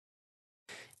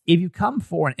if you come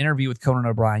for an interview with Conan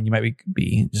O'Brien, you might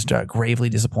be just gravely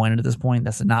disappointed at this point.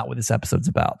 That's not what this episode's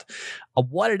about.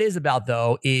 What it is about,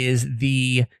 though, is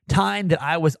the time that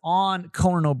I was on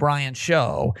Conan O'Brien's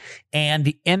show and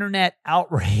the internet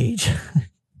outrage.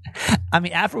 I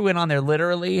mean, after we went on there,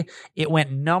 literally, it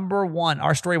went number one.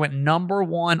 Our story went number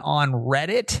one on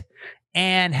Reddit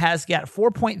and has got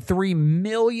 4.3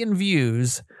 million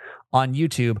views on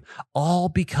YouTube, all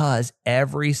because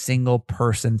every single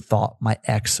person thought my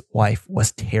ex-wife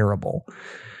was terrible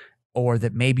or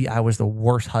that maybe I was the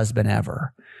worst husband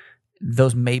ever.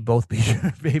 Those may both be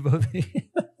true.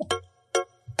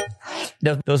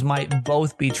 Those might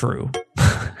both be true.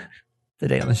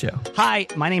 Today on the show. Hi,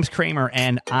 my name's Kramer,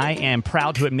 and I am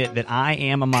proud to admit that I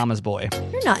am a mama's boy.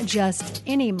 You're not just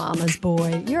any mama's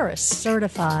boy. You're a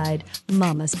certified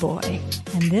mama's boy.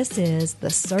 And this is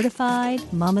the Certified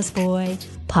Mama's Boy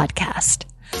Podcast.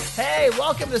 Hey,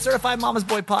 welcome to the Certified Mama's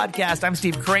Boy Podcast. I'm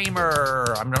Steve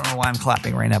Kramer. I don't know why I'm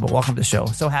clapping right now, but welcome to the show.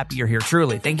 So happy you're here,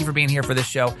 truly. Thank you for being here for this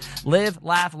show. Live,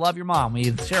 laugh, love your mom.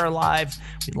 We share our lives,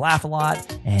 we laugh a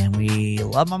lot, and we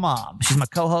love my mom. She's my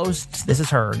co-host. This is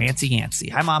her, Nancy Yancey.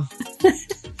 Hi, Mom.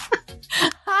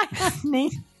 Hi,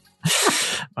 honey.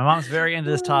 My mom's very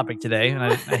into this topic today, and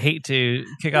I hate to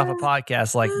kick off a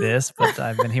podcast like this, but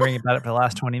I've been hearing about it for the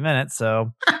last 20 minutes,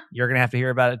 so you're going to have to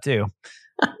hear about it too.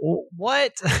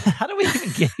 What? How do we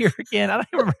even get here again? I don't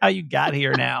even remember how you got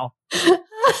here now.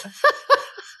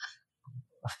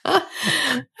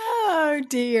 Oh,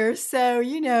 dear. So,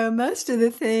 most of the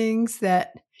things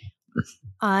that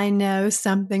I know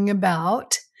something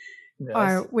about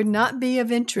would not be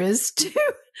of interest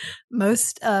to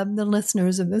most of the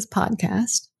listeners of this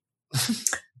podcast.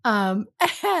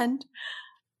 And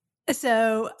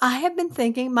so I have been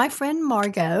thinking, my friend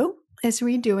Margot is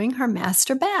redoing her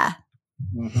master bath.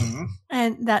 Mm-hmm.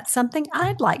 And that's something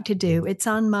I'd like to do. It's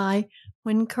on my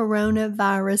when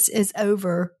coronavirus is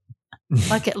over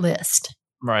bucket list.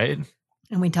 Right.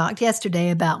 And we talked yesterday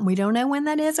about we don't know when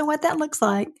that is or what that looks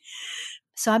like.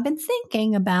 So I've been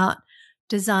thinking about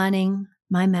designing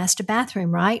my master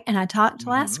bathroom, right? And I talked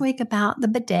last week about the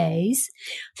bidets.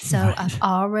 So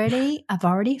Right. I've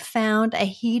already found a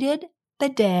heated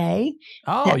bidet.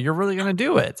 Oh, you're really going to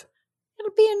do it?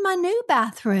 It'll be in my new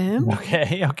bathroom.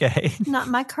 Okay. Not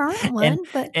my current one,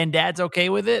 but And Dad's okay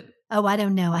with it? oh, I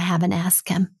don't know. I haven't asked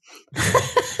him.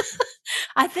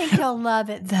 I think he'll love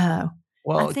it, though.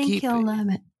 Well, I think he'll love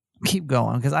it. Keep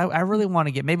going, because I really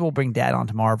want to maybe we'll bring Dad on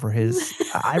tomorrow for his.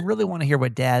 I really want to hear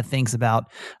what Dad thinks about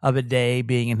a bidet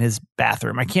being in his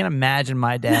bathroom. I can't imagine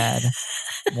my dad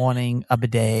wanting a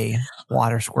bidet,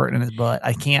 water squirting in his butt.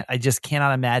 I just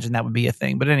cannot imagine that would be a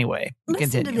thing. But anyway,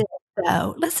 continue.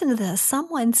 Listen to this.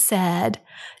 Someone said,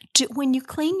 when you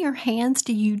clean your hands,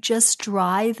 do you just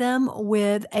dry them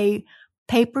with a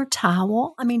paper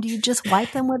towel? I mean, do you just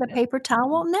wipe them with a paper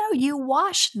towel? No, you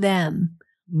wash them.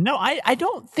 No, I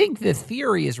don't think the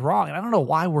theory is wrong. And I don't know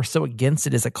why we're so against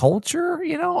it as a culture.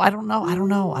 I don't know.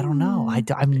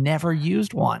 I've never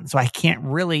used one. So I can't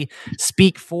really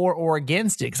speak for or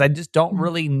against it because I just don't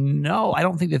really know. I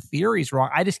don't think the theory is wrong.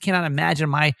 I just cannot imagine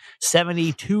my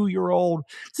 72-year-old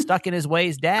stuck in his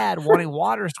ways dad wanting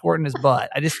water squirting his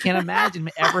butt. I just can't imagine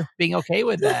ever being okay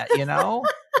with that,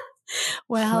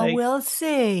 Well, we'll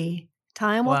see.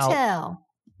 Time will tell.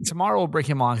 Tomorrow we'll bring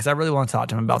him on because I really want to talk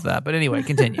to him about that. But anyway,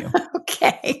 continue.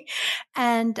 Okay.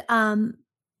 And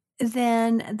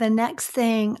then the next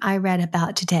thing I read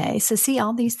about today. So see,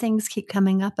 all these things keep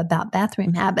coming up about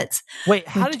bathroom habits. Wait,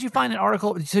 how did you find an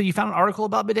article? So you found an article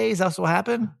about bidets? That's what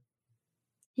happened?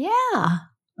 Yeah.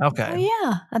 Okay. Oh,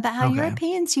 yeah. About how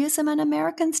Europeans use them and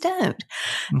Americans don't.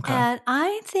 Okay. And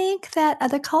I think that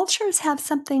other cultures have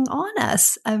something on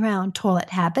us around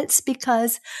toilet habits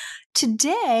because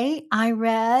today I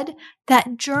read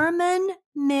that German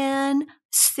men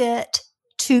sit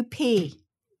to pee.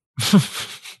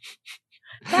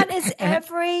 That is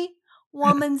every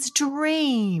woman's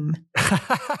dream.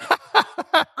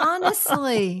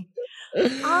 Honestly.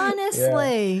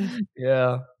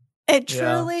 Yeah. It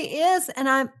truly is.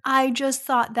 And I just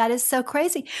thought that is so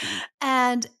crazy.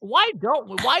 And why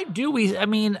do we, I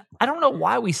mean, I don't know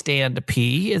why we stand to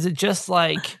pee. Is it just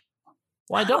like,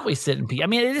 why don't we sit and pee? I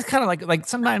mean, it is kind of like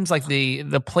sometimes like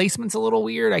the placement's a little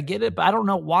weird. I get it, but I don't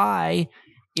know why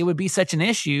it would be such an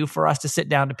issue for us to sit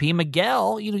down to pee.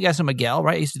 Miguel, you guys know Miguel,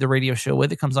 right? He used to do the radio show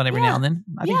with it, comes on every now and then.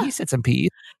 I think he sits and pees.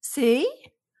 See?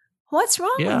 What's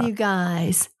wrong with you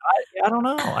guys? I don't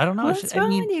know. What's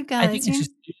wrong with you guys? I think it's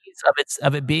just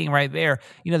of it being right there.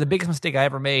 The biggest mistake I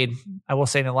ever made, I will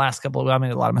say in the last I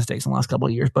made a lot of mistakes in the last couple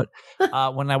of years, but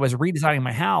when I was redesigning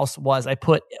my house was I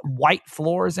put white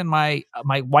floors in my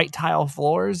white tile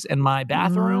floors in my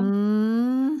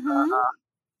bathroom. Mm-hmm.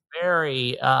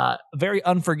 Very, very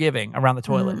unforgiving around the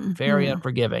toilet. Very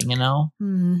unforgiving,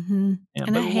 Mm-hmm. Yeah,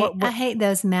 And I hate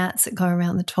those mats that go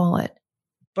around the toilet.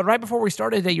 But right before we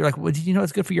started today, you're like, well, did you know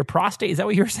it's good for your prostate? Is that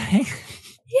what you were saying?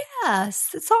 Yes,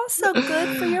 it's also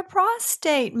good for your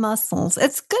prostate muscles.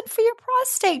 It's good for your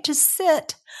prostate to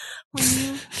sit when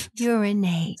you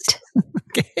urinate.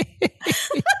 Okay.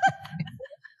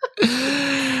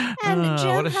 And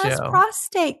Jim has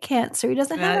prostate cancer. He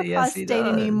doesn't have a prostate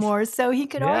anymore, so he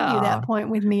could argue that point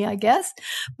with me, I guess.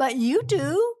 But you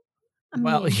do.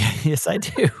 Yes, I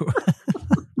do.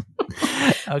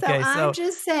 Okay, so I'm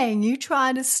just saying, you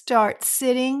try to start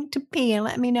sitting to pee and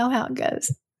let me know how it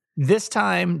goes. This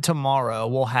time tomorrow,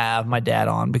 we'll have my dad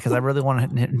on because I really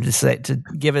want him to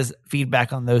give his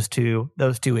feedback on those two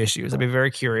issues. I'd be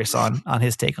very curious on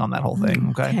his take on that whole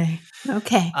thing. Okay.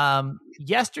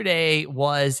 Yesterday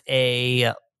was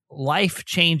a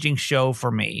life-changing show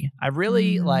for me. I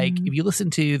really if you listen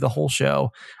to the whole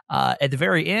show, at the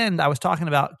very end, I was talking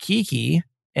about Kiki.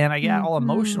 And I got all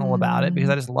emotional about it because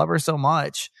I just love her so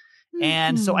much.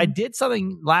 And so I did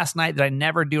something last night that I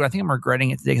never do. I think I'm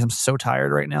regretting it today because I'm so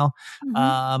tired right now.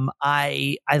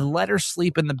 I let her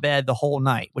sleep in the bed the whole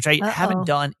night, which I haven't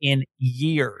done in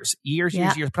years.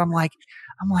 But I'm like,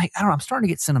 I don't know. I'm starting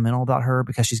to get sentimental about her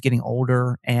because she's getting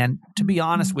older. And to be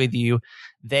honest with you,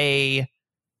 they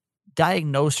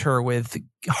diagnosed her with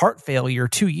heart failure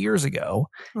 2 years ago,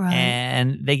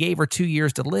 and they gave her 2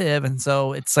 years to live. And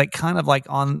so it's like kind of like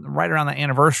on right around the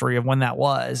anniversary of when that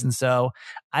was. And so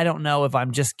I don't know if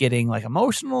I'm just getting like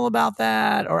emotional about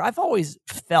that, or I've always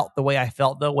felt the way I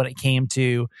felt though when it came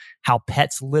to how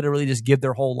pets literally just give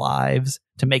their whole lives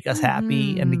to make us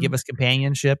happy and to give us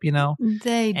companionship,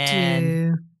 They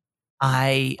do.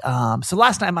 So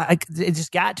last time it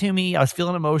just got to me. I was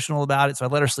feeling emotional about it. So I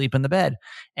let her sleep in the bed,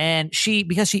 and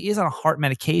because she is on a heart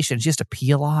medication, she has to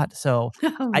pee a lot. So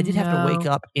I did have to wake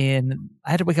up I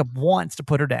had to wake up once to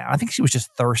put her down. I think she was just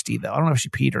thirsty though. I don't know if she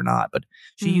peed or not, but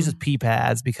she uses pee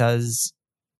pads because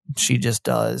she just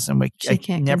does. And I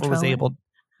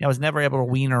was never able to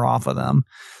wean her off of them.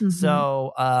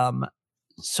 So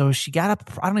she got up.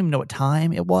 I don't even know what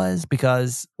time it was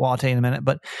because, I'll tell you in a minute,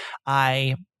 but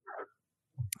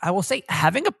I will say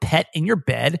having a pet in your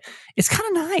bed is kind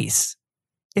of nice.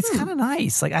 It's kind of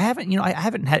nice. Like I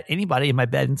haven't had anybody in my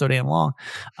bed in so damn long.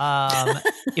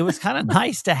 It was kind of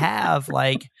nice to have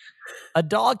like a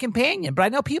dog companion, but I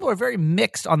know people are very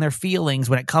mixed on their feelings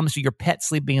when it comes to your pet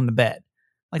sleeping in the bed.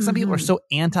 Like some people are so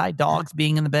anti-dogs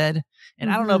being in the bed,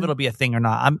 and I don't know if it'll be a thing or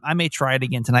not. I may try it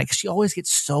again tonight because she always gets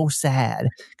so sad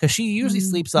because she usually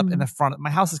sleeps up in the front. My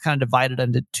house is kind of divided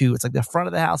into two. It's like the front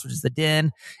of the house, which is the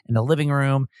den and the living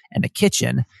room and the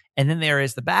kitchen. And then there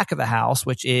is the back of the house,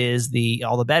 which is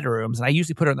all the bedrooms. And I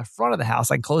usually put her in the front of the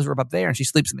house. I can close her up there and she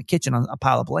sleeps in the kitchen on a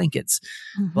pile of blankets.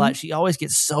 But she always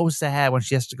gets so sad when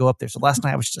she has to go up there. So last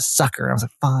night I was just a sucker. I was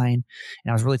like, fine. And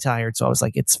I was really tired. So I was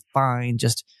like, it's fine.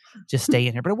 Just stay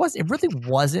in here. But it really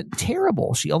wasn't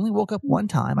terrible. She only woke up one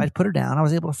time. I put her down. I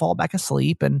was able to fall back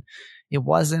asleep, and it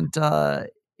wasn't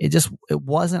it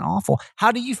wasn't awful.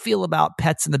 How do you feel about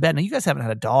pets in the bed? Now, you guys haven't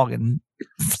had a dog in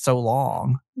so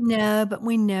long. No, but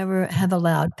we never have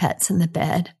allowed pets in the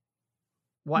bed.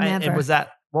 Why? Never. And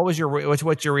what's your reasoning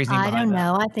behind that? I don't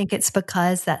know. I think it's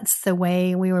because that's the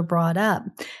way we were brought up.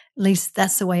 At least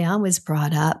that's the way I was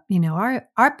brought up.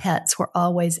 Our pets were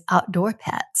always outdoor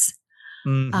pets.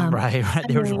 Right.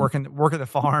 They were just working the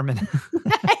farm and no,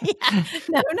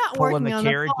 not pulling working the on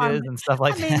carriages the farm. and stuff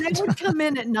like that. They would come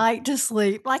in at night to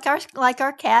sleep, like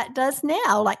our cat does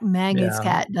now, like Maggie's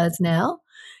cat does now.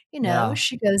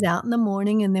 She goes out in the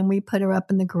morning, and then we put her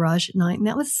up in the garage at night. And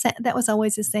that was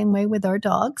always the same way with our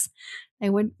dogs.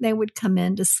 They would come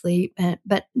in to sleep,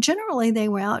 but generally they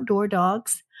were outdoor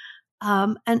dogs.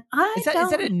 And is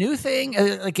that a new thing?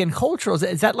 Like in cultural,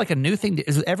 is that like a new thing?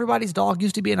 Is everybody's dog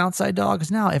used to be an outside dog?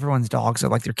 Because now everyone's dogs are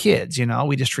like their kids.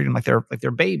 We just treat them like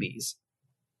they're babies.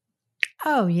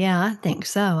 Oh yeah, I think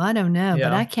so. I don't know,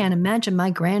 but I can't imagine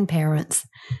my grandparents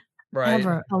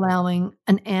ever allowing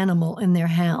an animal in their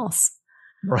house.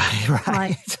 Right.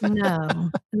 Like, no,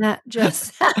 that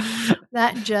just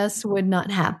would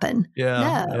not happen.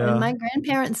 Yeah. No, and my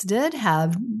grandparents did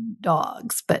have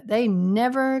dogs, but they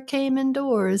never came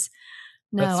indoors.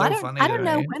 No, That's so funny I don't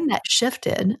know when that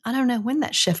shifted. And I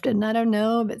don't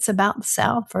know if it's about the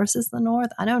South versus the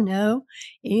North. I don't know.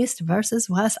 East versus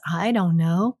West. I don't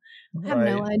know. I have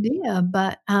no idea,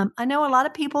 but I know a lot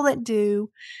of people that do,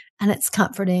 and it's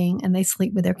comforting, and they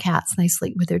sleep with their cats and they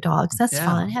sleep with their dogs. That's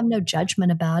fine. I have no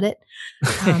judgment about it.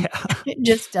 It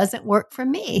just doesn't work for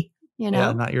me,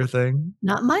 Yeah, not your thing.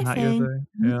 Not my thing.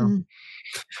 Yeah.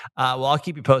 Well, I'll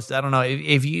keep you posted. I don't know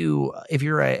if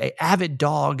you're a avid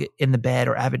dog in the bed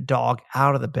or avid dog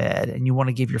out of the bed, and you want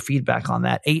to give your feedback on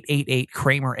that.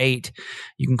 888-Kramer-8.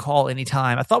 You can call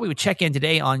anytime. I thought we would check in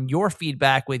today on your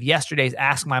feedback with yesterday's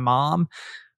Ask My Mom.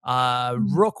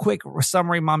 Real quick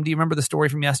summary, Mom. Do you remember the story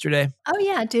from yesterday? Oh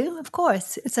yeah, I do. Of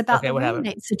course, it's about the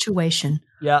roommate situation.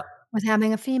 Yeah, with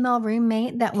having a female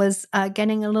roommate that was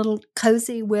getting a little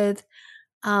cozy with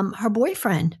her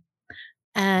boyfriend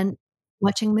and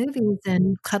watching movies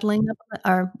and cuddling up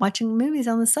or watching movies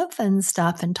on the sofa and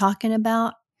stuff and talking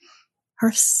about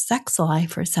her sex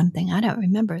life or something. I don't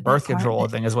remember. Birth control, I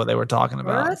think, is what they were talking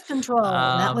about. Birth control.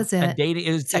 That was it. Dating,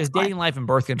 it was dating life and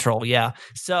birth control. Yeah.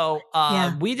 So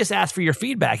we just asked for your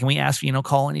feedback, and we asked,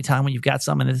 call anytime when you've got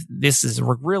some. And this is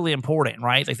really important,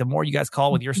 right? Like the more you guys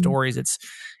call with your stories, it's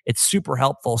super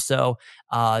helpful. So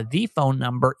the phone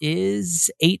number is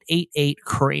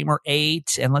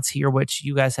 888-Kramer-8. And let's hear what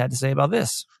you guys had to say about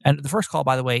this. And the first call,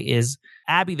 by the way, is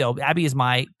Abby, though. Abby is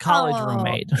my college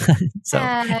roommate.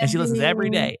 And she listens every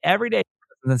day, and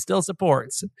then still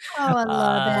supports. Oh, I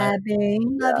love Abby.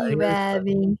 Love you,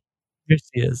 Abby. Here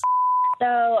she is.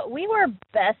 So we were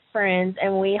best friends,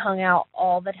 and we hung out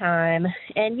all the time.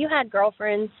 And you had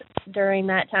girlfriends during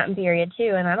that time period,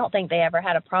 too, and I don't think they ever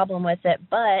had a problem with it.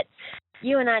 But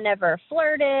you and I never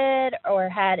flirted or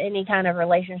had any kind of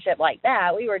relationship like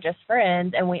that. We were just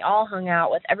friends, and we all hung out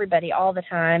with everybody all the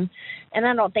time. And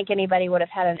I don't think anybody would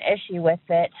have had an issue with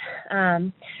it.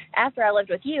 After I lived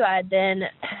with you, I then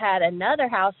had another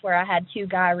house where I had 2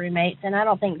 guy roommates, and I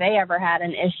don't think they ever had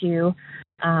an issue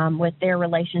with their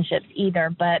relationships either.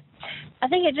 But I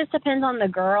think it just depends on the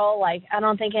girl. Like, I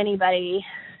don't think anybody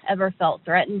ever felt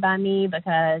threatened by me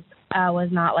because I was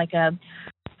not like a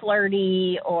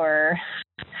flirty or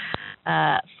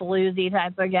floozy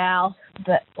type of gal.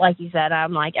 But like you said,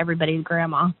 I'm like everybody's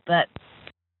grandma. But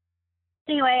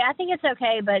anyway, I think it's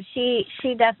okay, but she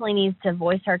definitely needs to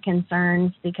voice her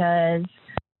concerns because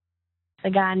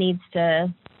the guy needs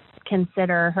to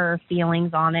consider her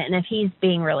feelings on it. And if he's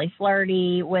being really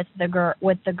flirty with the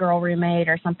girl roommate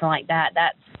or something like that,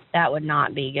 that would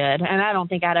not be good. And I don't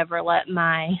think I'd ever let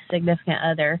my significant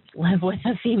other live with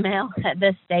a female at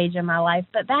this stage in my life.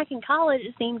 But back in college,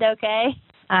 it seemed okay.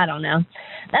 I don't know.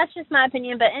 That's just my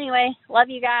opinion. But anyway, love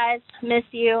you guys. Miss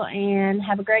you. And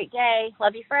have a great day.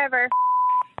 Love you forever.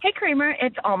 Hey, Kramer.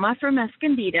 It's Alma from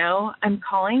Escondido. I'm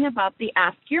calling about the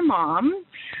Ask Your Mom.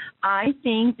 I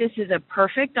think this is a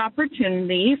perfect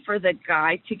opportunity for the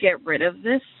guy to get rid of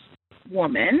this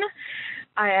woman.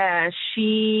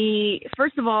 She,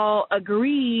 first of all,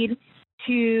 agreed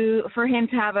for him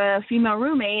to have a female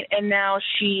roommate, and now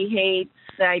she hates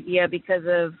the idea because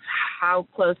of how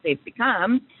close they've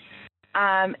become.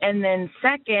 And then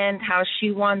second, how she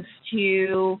wants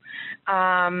to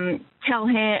tell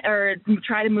him or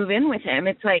try to move in with him.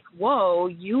 It's like, whoa,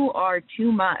 you are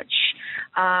too much.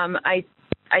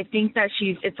 I think that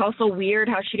it's also weird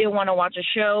how she didn't want to watch a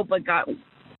show but got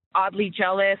oddly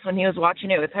jealous when he was watching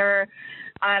it with her.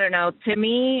 I don't know. To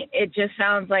me, it just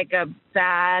sounds like a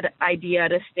bad idea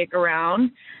to stick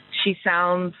around. She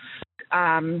sounds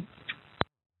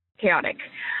chaotic.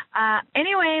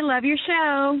 Anyway, love your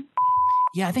show.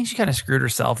 Yeah, I think she kind of screwed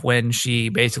herself when she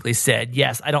basically said,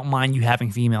 yes, I don't mind you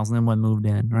having females, and then one moved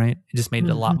in, right? It just made it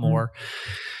a lot more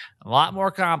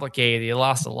complicated. You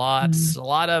lost a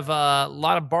lot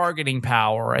of bargaining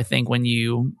power, I think, when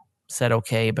you said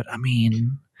okay. But I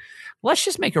mean, let's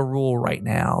just make a rule right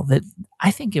now that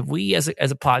I think if we as a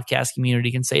podcast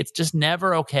community can say it's just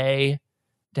never okay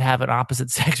to have an opposite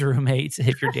sex roommate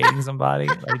if you're dating somebody,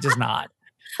 like just not.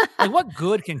 Like, what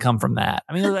good can come from that?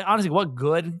 I mean, like, honestly, what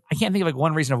good? I can't think of like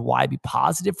one reason of why it'd be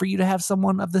positive for you to have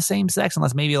someone of the same sex,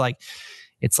 unless maybe like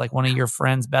it's like one of your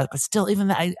friends' best. But still, even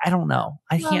that, I don't know.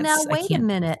 Wait a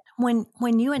minute.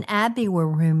 When you and Abby were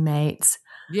roommates,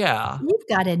 yeah, you've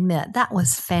got to admit that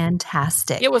was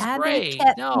fantastic. It was Abby great.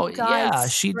 No, yeah,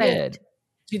 she did.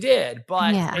 She did,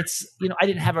 but it's I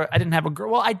didn't have a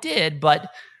girl. Well, I did,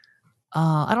 but.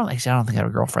 I don't think I had a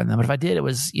girlfriend then, but if I did, it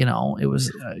was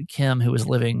Kim, who was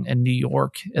living in New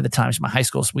York at the time. She's my high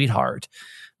school sweetheart.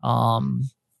 So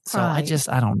right.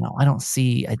 I don't know. I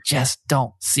just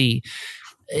don't see.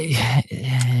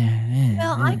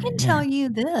 Well, I can tell you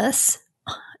this,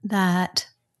 that,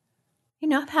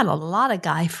 I've had a lot of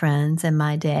guy friends in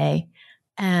my day.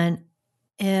 And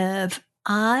if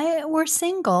I were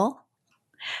single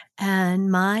and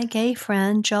my gay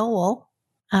friend, Joel,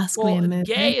 Ask me a movie.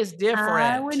 Gay is different.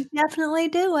 I would definitely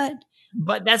do it.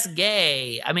 But that's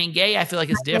gay. I mean, gay, I feel like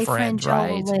is My gay friend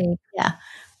different, right? Joel Lee.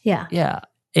 Yeah. Yeah.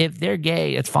 If they're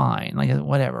gay, it's fine. Like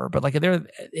whatever. But like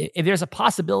if there's a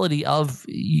possibility of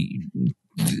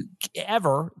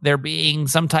ever there being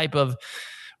some type of,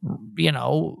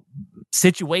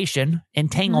 situation,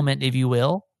 entanglement, if you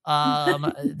will,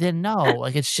 then no,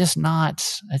 like it's just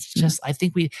not. It's just I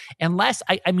think unless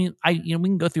we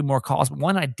can go through more calls. But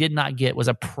one I did not get was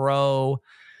a pro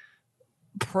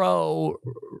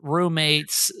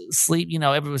roommates sleep.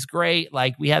 It was great.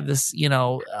 Like we have this.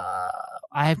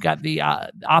 I've got the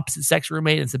opposite sex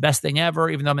roommate. It's the best thing ever.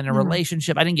 Even though I'm in a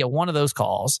relationship, I didn't get one of those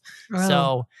calls. Oh.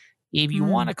 So if you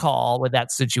want to call with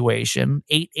that situation,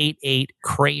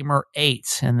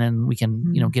 888-KRAMER-8, and then we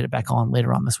can, get it back on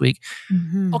later on this week.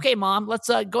 Mm-hmm. Okay, Mom, let's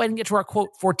go ahead and get to our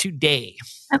quote for today.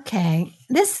 Okay.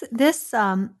 This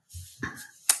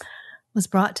was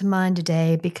brought to mind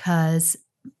today because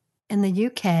in the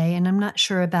UK, and I'm not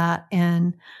sure about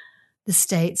in the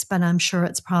States, but I'm sure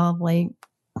it's probably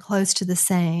close to the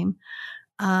same.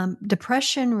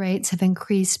 Depression rates have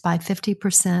increased by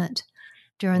 50%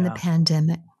 during the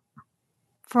pandemic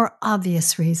for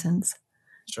obvious reasons.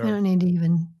 Sure. We don't need to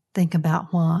even think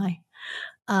about why.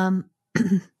 But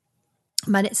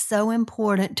it's so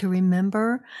important to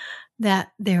remember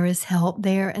that there is help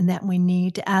there and that we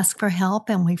need to ask for help.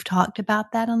 And we've talked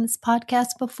about that on this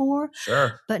podcast before,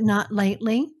 but not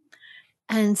lately.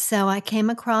 And so I came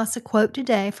across a quote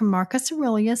today from Marcus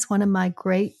Aurelius, one of my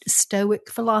great Stoic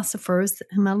philosophers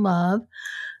whom I love.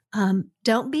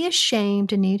 Don't be ashamed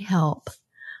to need help.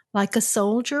 Like a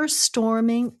soldier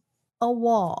storming a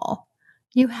wall,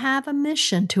 you have a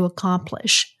mission to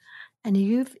accomplish. And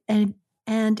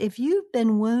if you've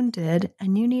been wounded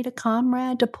and you need a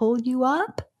comrade to pull you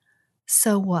up,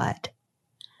 so what?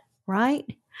 Right?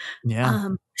 Yeah.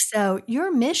 So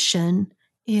your mission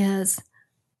is,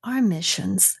 our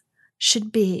missions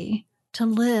should be to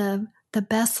live the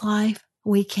best life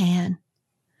we can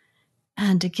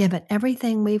and to give it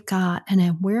everything we've got. And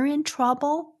if we're in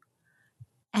trouble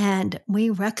and we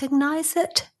recognize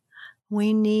it,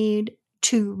 we need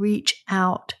to reach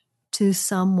out to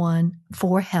someone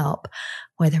for help,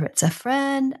 whether it's a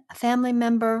friend, a family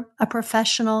member, a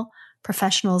professional.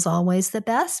 Professional is always the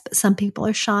best, but some people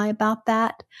are shy about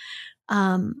that.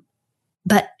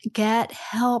 But get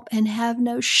help and have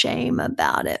no shame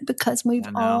about it, because we've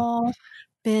all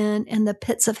been in the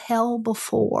pits of hell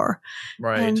before.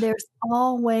 Right. And there's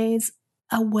always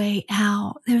a way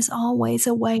out. There's always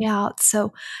a way out.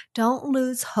 So don't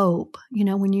lose hope.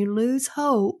 When you lose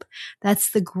hope,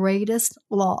 that's the greatest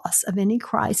loss of any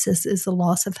crisis, is the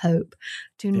loss of hope.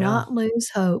 Do not lose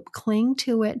hope. Cling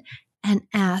to it and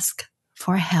ask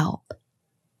for help.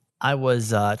 I was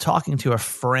talking to a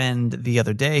friend the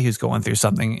other day who's going through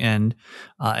something, and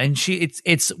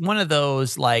it's one of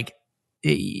those like,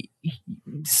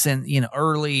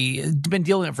 early, been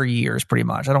dealing with it for years, pretty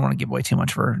much. I don't want to give away too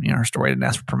much for her story. I didn't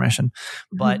ask for permission,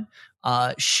 but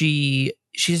she's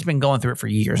been going through it for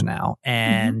years now,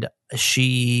 and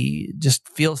she just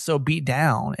feels so beat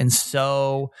down and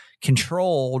so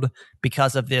controlled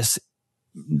because of this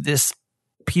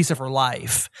piece of her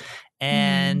life,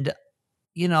 and.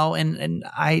 And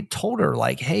I told her,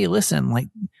 like, hey, listen, like,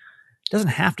 it doesn't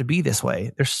have to be this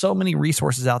way. There's so many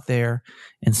resources out there,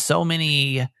 and so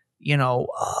many,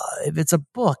 if it's a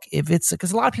book,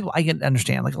 because a lot of people, I can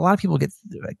understand, like a lot of people get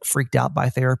like freaked out by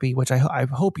therapy, which I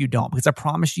hope you don't, because I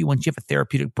promise you, once you have a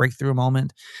therapeutic breakthrough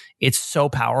moment, it's so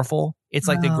powerful. It's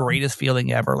like the greatest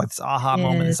feeling ever. Like this aha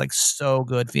moment is like so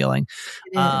good feeling.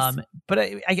 But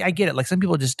I get it. Like some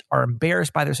people just are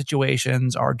embarrassed by their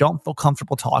situations or don't feel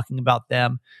comfortable talking about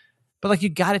them. But like you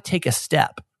got to take a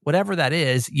step, whatever that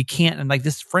is. You can't. And like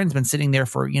this friend's been sitting there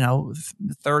for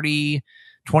 30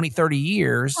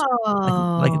 years,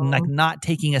 like not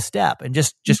taking a step, and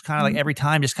just kind of like every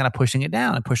time, just kind of pushing it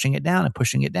down and pushing it down and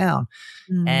pushing it down.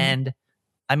 And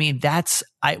I mean,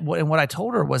 what I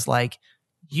told her was like,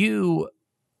 you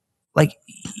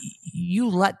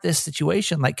let this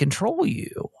situation like control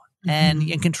you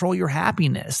and control your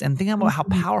happiness, and think about how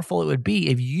powerful it would be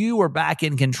if you were back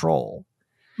in control,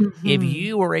 if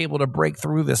you were able to break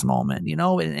through this moment,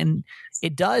 and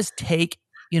it does take,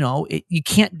 you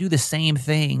can't do the same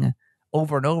thing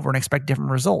over and over and expect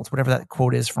different results. Whatever that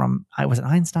quote is from, was it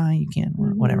Einstein? You can't,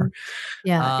 whatever.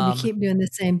 Yeah. If you keep doing the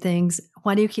same things,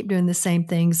 why do you keep doing the same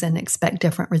things and expect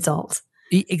different results?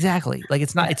 Exactly. Like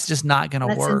it's just not going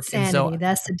to work. Insanity. And so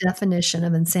that's the definition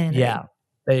of insanity. Yeah.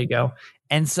 There you go.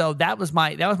 And so that was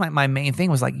my main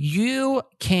thing, was like, you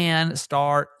can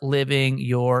start living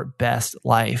your best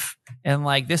life. And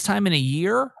like this time in a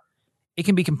year, It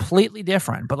can be completely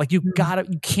different, but like you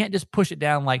can't just push it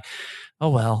down like, oh,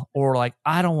 well, or like,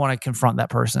 I don't want to confront that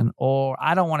person, or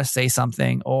I don't want to say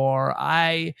something, or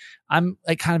I'm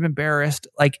like kind of embarrassed.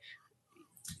 Like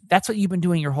that's what you've been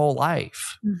doing your whole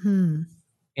life. Mm-hmm.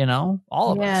 You know,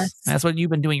 all of us. That's what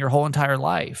you've been doing your whole entire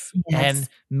life. Yes. And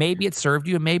maybe it served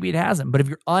you and maybe it hasn't. But if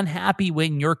you're unhappy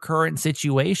with your current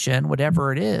situation,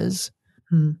 whatever it is,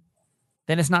 then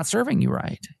it's not serving you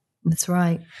right. That's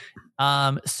right.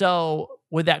 So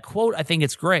with that quote, I think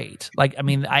it's great. Like, I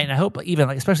mean, I hope even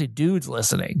like, especially dudes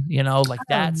listening, you know, like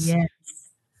that's,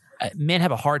 men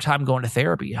have a hard time going to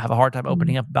therapy, have a hard time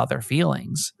opening up about their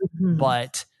feelings,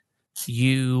 but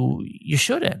you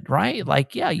shouldn't, right?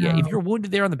 Like, yeah. If you're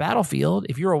wounded there on the battlefield,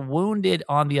 if you're wounded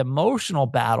on the emotional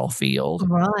battlefield,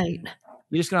 right,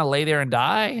 you're just going to lay there and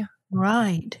die.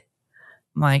 Right.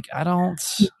 Like, I don't.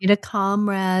 You need a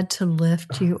comrade to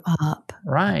lift you up.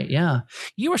 Right. Yeah.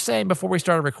 You were saying before we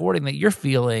started recording that you've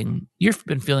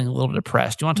been feeling a little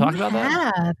depressed. Do you want to talk about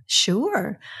that?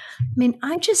 Sure. I mean,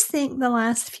 I just think the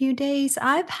last few days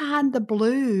I've had the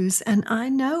blues, and I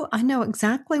know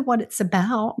exactly what it's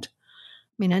about.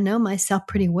 I mean, I know myself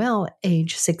pretty well at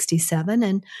age 67,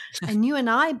 and you and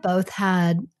I both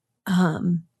had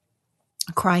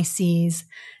crises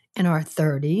in our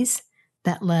 30s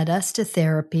that led us to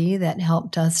therapy, that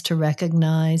helped us to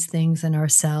recognize things in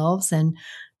ourselves and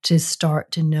to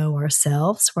start to know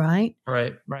ourselves, right?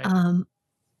 Right.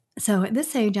 So at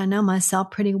this age, I know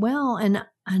myself pretty well, and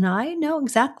I know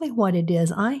exactly what it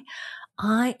is. I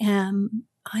am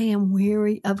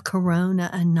weary of Corona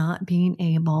and not being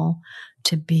able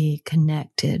to be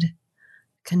connected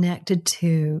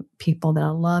to people that I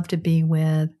love to be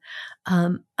with.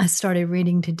 I started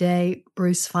reading today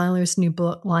Bruce Feiler's new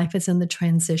book, Life is in the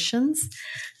Transitions.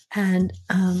 And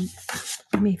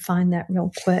let me find that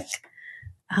real quick.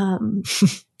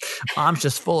 Mom's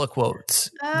just full of quotes.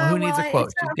 Who needs a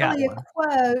quote? It's not really a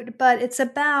quote, but it's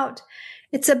about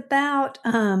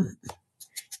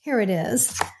here it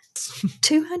is.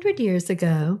 200 years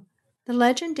ago, the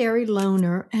legendary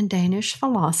loner and Danish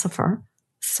philosopher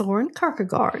Soren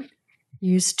Kierkegaard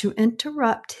used to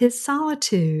interrupt his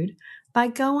solitude by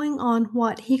going on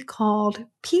what he called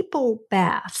people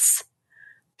baths,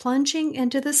 plunging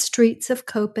into the streets of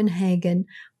Copenhagen,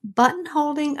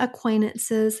 buttonholing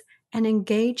acquaintances, and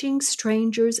engaging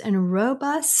strangers in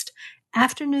robust,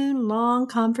 afternoon-long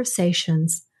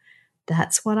conversations.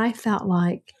 That's what I felt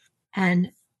like.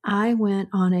 And I went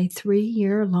on a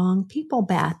 3-year-long people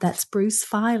bath. That's Bruce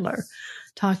Feiler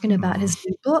talking about his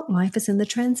new book, Life is in the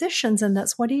Transitions, and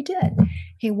that's what he did.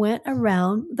 He went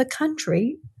around the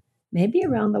country, maybe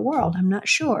around the world, I'm not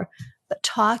sure, but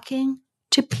talking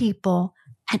to people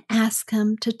and asked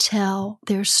them to tell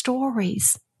their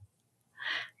stories.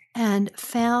 And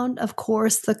found, of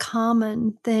course, the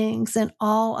common things in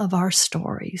all of our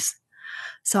stories.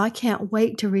 So I can't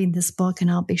wait to read this book, and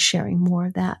I'll be sharing more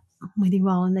of that with you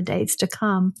all in the days to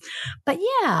come. But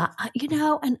yeah,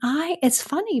 and it's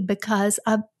funny because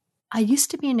I used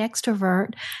to be an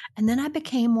extrovert, and then I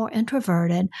became more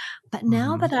introverted. But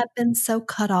now that I've been so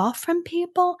cut off from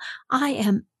people, I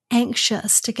am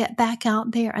anxious to get back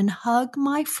out there and hug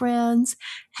my friends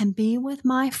and be with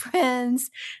my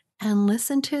friends and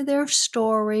listen to their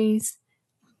stories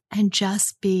and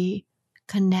just be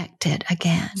connected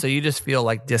again. So you just feel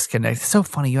like disconnected. It's so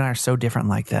funny. You and I are so different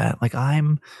like that. Like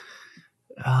I'm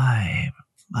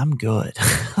good.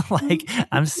 Like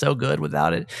I'm so good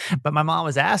without it. But my mom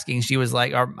was asking, she was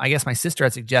like, or I guess my sister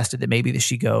had suggested that maybe that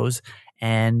she goes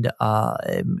and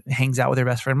hangs out with her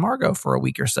best friend Margot for a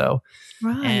week or so.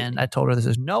 Right. And I told her this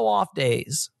is no off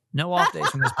days. No off days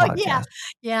from this podcast.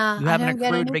 Yeah. You haven't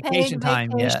accrued vacation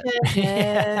time yet.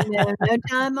 No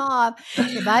time off.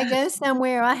 If I go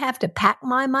somewhere, I have to pack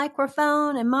my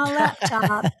microphone and my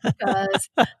laptop because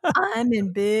I'm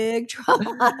in big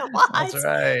trouble otherwise. That's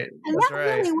right. And that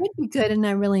really would be good, and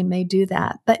I really may do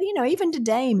that. But, even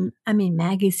today, I mean,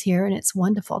 Maggie's here, and it's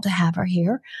wonderful to have her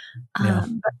here. But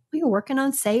we were working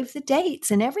on Save the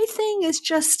Dates, and everything is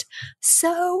just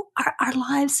so, our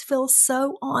lives feel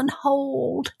so on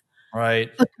hold.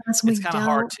 Right. Because it's kind of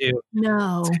hard to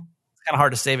know. It's kind of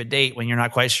hard to save a date when you're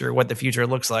not quite sure what the future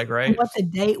looks like, right? And what the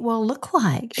date will look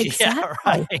like. Exactly. Yeah,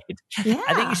 right. Yeah.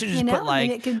 I think you should just put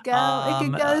like, it could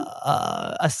go.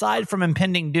 Aside from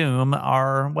impending doom,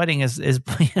 our wedding is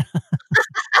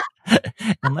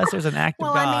unless there's an act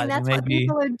of God. I mean, that's what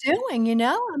people are doing,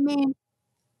 I mean,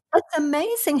 it's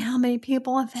amazing how many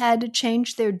people have had to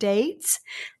change their dates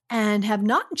and have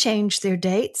not changed their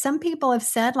dates. Some people have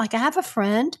said, like I have a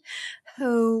friend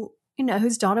who,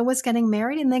 whose daughter was getting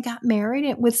married, and they got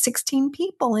married with 16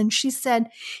 people. And she said,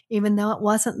 even though it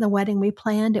wasn't the wedding we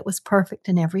planned, it was perfect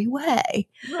in every way.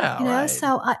 Yeah, right.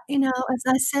 So as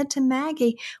I said to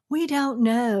Maggie, we don't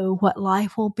know what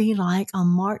life will be like on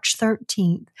March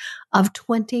 13th of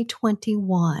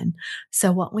 2021.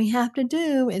 So what we have to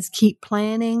do is keep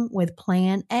planning with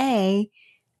plan A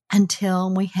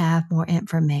until we have more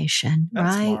information,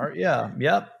 That's right? smart. Yeah.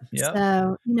 Yep.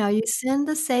 So, you send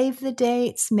the save the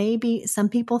dates. Maybe some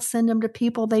people send them to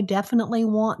people they definitely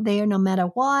want there no matter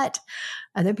what.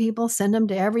 Other people send them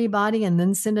to everybody and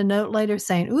then send a note later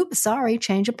saying, oops, sorry,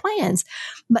 change of plans.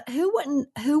 But who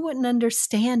wouldn't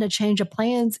understand a change of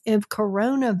plans if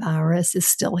coronavirus is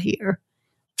still here?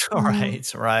 Right.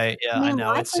 Yeah, I know.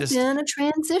 Life It's is just in a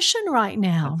transition right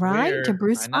now, it's right? weird. To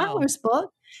Bruce I know. Feiler's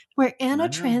book, we're in I a know.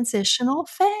 transitional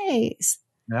phase.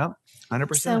 Yeah,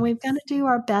 100%. So we've got to do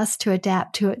our best to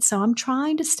adapt to it. So I'm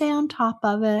trying to stay on top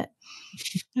of it,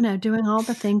 doing all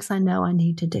the things I know I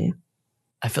need to do.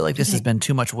 I feel like this has been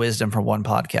too much wisdom for one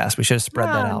podcast. We should have spread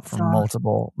that out for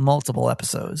multiple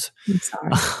episodes. I'm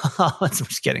sorry. I'm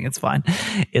just kidding. It's fine.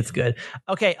 It's good.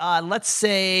 Okay. Let's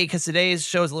say, because today's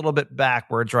show is a little bit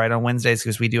backwards, right? On Wednesdays,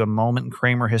 because we do a moment in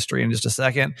Kramer history in just a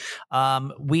second.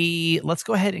 Let's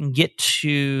go ahead and get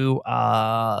to,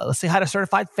 let's say hi to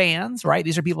certified fans, right?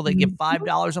 These are people that give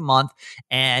 $5 a month.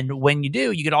 And when you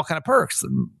do, you get all kind of perks.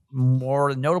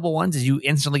 More notable ones is you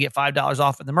instantly get $5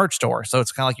 off at the merch store. So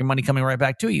it's kind of like your money coming right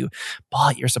back to you,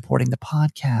 but you're supporting the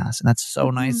podcast. And that's so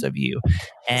nice of you.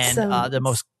 And the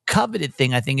most coveted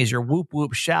thing, I think, is your whoop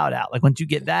whoop shout out. Like once you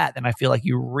get that, then I feel like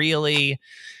you really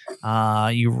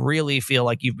feel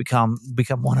like you've become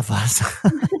one of us.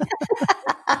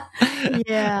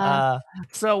 Yeah.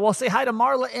 So we'll say hi to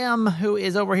Marla M, who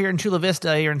is over here in Chula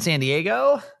Vista here in San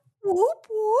Diego. Whoop,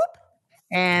 whoop.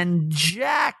 And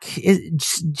Jack is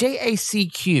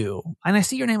JACQ. And I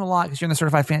see your name a lot because you're in the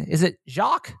certified fan. Is it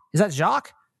Jacques? Is that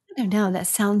Jacques? I don't know. That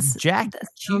sounds Jack. That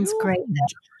sounds great.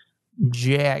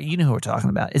 Jack, you know who we're talking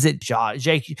about. Is it Jacques?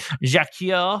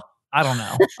 I don't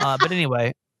know. But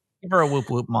anyway, give her a whoop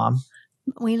whoop, Mom.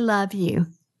 We love you.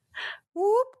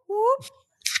 Whoop whoop.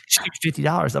 She gives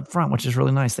 $50 up front, which is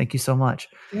really nice. Thank you so much.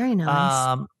 Very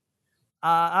nice.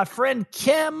 A friend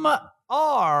Kim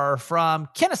R from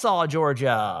Kennesaw,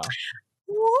 Georgia.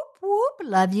 Whoop whoop.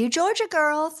 Love you, Georgia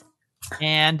girls.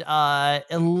 And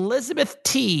Elizabeth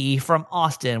T from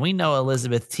Austin. We know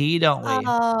Elizabeth T, don't we?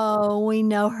 Oh, we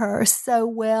know her so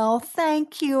well.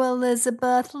 Thank you,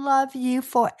 Elizabeth. Love you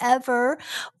forever.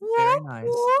 Very nice.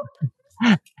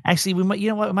 Actually, we might. You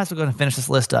know what? We might as well go and finish this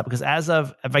list up because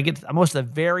if I get almost to the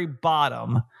very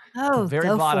bottom. Oh,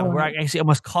 we're actually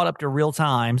almost caught up to real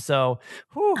time. So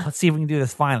let's see if we can do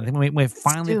this finally. I think we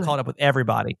finally caught up with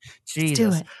everybody.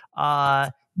 Jesus.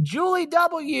 Julie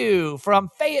W. from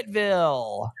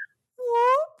Fayetteville.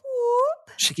 Whoop,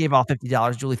 whoop. She gave all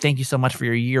 $50. Julie, thank you so much for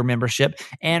your year membership.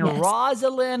 And yes.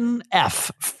 Rosalind F.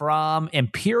 from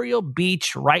Imperial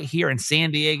Beach right here in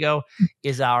San Diego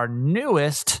is our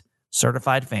newest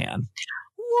certified fan.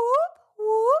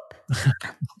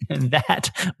 And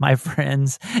that, my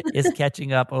friends, is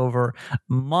catching up over a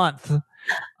month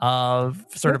of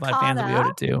certified fans that we owed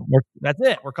it to. That's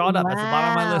it. We're caught up. That's the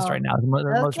bottom of my list right now. The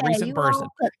most recent person.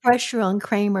 Put pressure on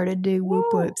Kramer to do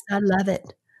whoop whoops. I love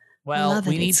it. Well,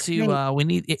 we need to. We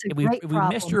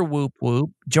missed your whoop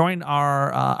whoop. Join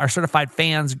our certified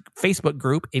fans Facebook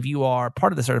group. If you are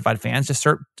part of the certified fans, just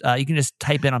you can just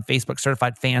type in on Facebook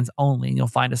certified fans only, and you'll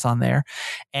find us on there.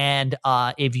 And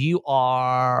if you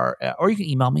are, or you can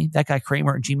email me,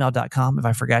 thatguykramer@gmail.com if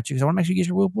I forgot you, because I want to make sure you get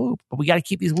your whoop whoop. But we got to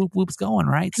keep these whoop whoops going,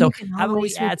 right? So how about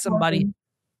we add somebody?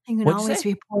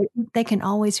 They can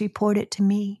always report it to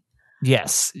me.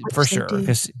 Yes, for sure,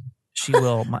 because she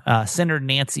will. Send her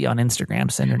Nancy on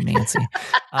Instagram. Send her Nancy.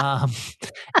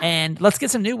 And let's get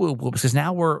some new whoop whoops because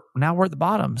now we're at the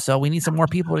bottom. So we need some more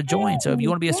people to join. So if you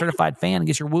want to be a certified fan and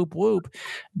get your whoop whoop,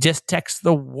 just text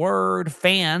the word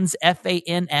fans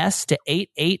FANS to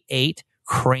 888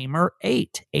 Kramer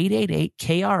 8 888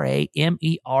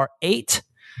 KRAMER 8.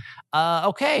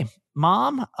 Okay,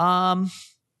 Mom.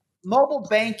 Mobile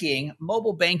banking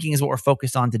is what we're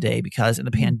focused on today because in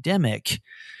the pandemic.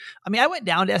 I mean, I went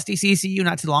down to SDCCU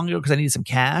not too long ago because I needed some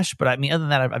cash. But I mean, other than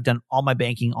that, I've done all my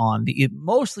banking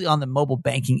mostly on the mobile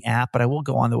banking app. But I will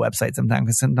go on the website sometimes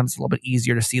because sometimes it's a little bit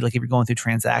easier to see, like if you're going through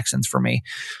transactions for me.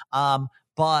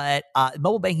 But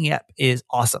mobile banking app is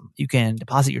awesome. You can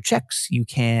deposit your checks. You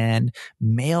can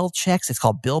mail checks. It's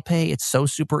called Bill Pay. It's so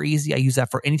super easy. I use that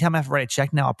for anytime I have to write a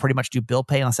check now. I'll pretty much do Bill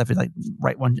Pay unless I have to like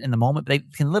write one in the moment. But they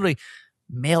can literally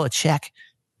mail a check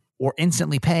or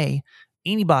instantly pay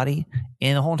anybody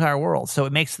in the whole entire world. So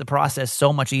it makes the process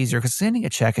so much easier because sending a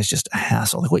check is just a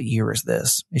hassle. Like, what year is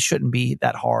this? It shouldn't be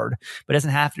that hard, but it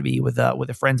doesn't have to be with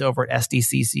the friends over at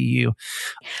SDCCU.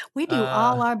 We do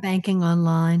all our banking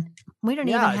online. We don't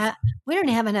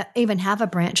even have a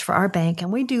branch for our bank,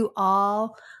 and we do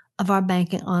all of our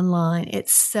banking online.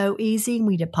 It's so easy.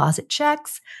 We deposit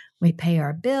checks, we pay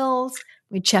our bills,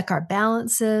 we check our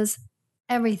balances,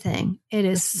 everything. It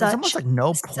is There's almost like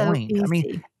no point. Easy. I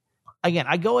mean, again,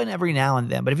 I go in every now and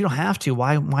then, but if you don't have to,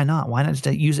 why not? Why not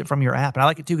just use it from your app? And I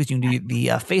like it too because you can do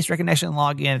the face recognition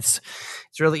login.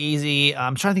 It's really easy.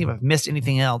 I'm trying to think if I've missed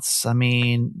anything else. I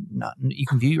mean, you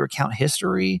can view your account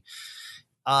history.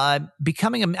 Mom,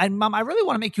 I really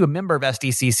want to make you a member of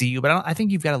SDCCU, but I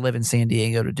think you've got to live in San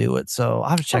Diego to do it. So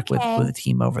I'll have to check with the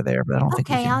team over there, but I don't think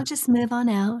we can. I'll just move on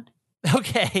out.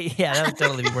 Okay. Yeah, that would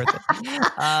totally be worth it.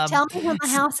 Tell me when my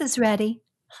house is ready.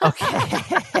 Okay.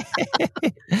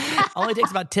 Only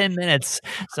takes about 10 minutes.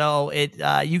 So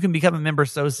you can become a member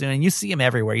so soon, and you see them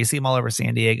everywhere. You see them all over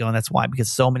San Diego. And that's why,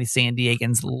 because so many San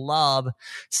Diegans love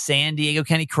San Diego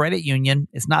County Credit Union.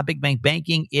 It's not big bank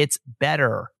banking. It's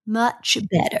better. Much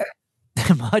better.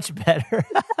 Much better.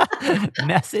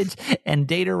 Message and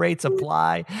data rates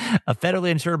apply. Federally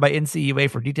insured by NCUA.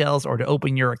 For details or to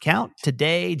open your account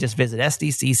today, just visit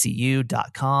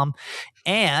sdccu.com.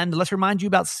 And let's remind you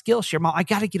about Skillshare. Mom, I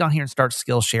got to get on here and start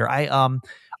Skillshare.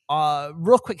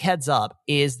 Real quick heads up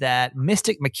is that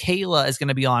Mystic Michaela is going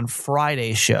to be on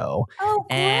Friday's show. Oh,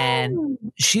 and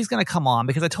she's going to come on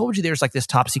because I told you there's like this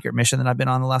top secret mission that I've been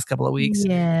on the last couple of weeks.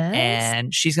 Yes.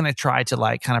 And she's going to try to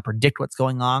like kind of predict what's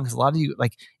going on. Because a lot of you,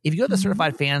 like, if you go to the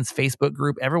Certified Fans Facebook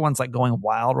group, everyone's like going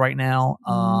wild right now,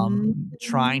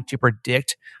 trying to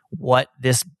predict what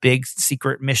this big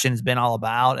secret mission has been all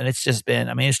about. And it's just been,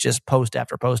 it's just post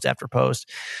after post after post.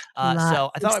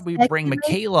 So I thought we'd bring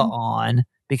Michaela on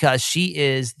because she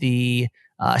is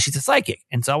she's a psychic.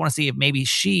 And so I want to see if maybe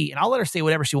and I'll let her say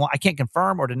whatever she wants. I can't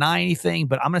confirm or deny anything,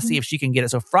 but I'm going to see if she can get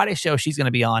it. So Friday's show, she's going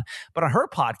to be on, but on her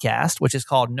podcast, which is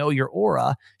called Know Your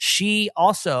Aura, she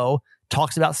also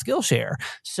talks about Skillshare.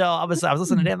 So I was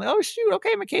listening to him like, oh shoot,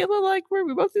 okay, Michaela, like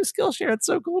we both do Skillshare. It's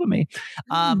so cool to me.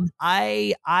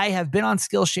 I have been on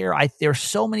Skillshare. There's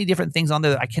so many different things on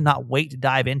there that I cannot wait to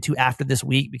dive into after this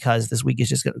week because this week is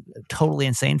just totally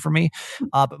insane for me.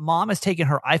 But Mom has taken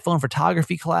her iPhone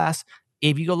photography class.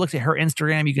 If you go look at her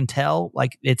Instagram, you can tell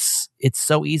like it's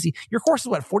so easy. Your course is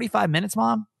what, 45 minutes,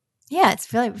 Mom? Yeah, it's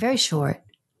very, very short.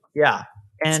 Yeah.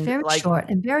 And it's very short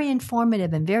and very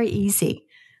informative and very easy.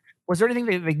 Was there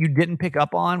anything that you didn't pick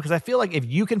up on? Because I feel like if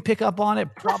you can pick up on it,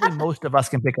 probably most of us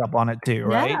can pick up on it too,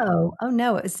 right? No. Oh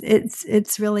no,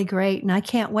 it's really great. And I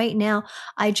can't wait now.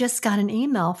 I just got an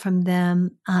email from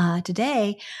them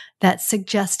today that's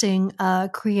suggesting a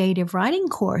creative writing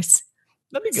course.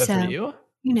 That'd be good for you.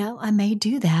 I may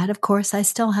do that. Of course, I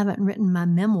still haven't written my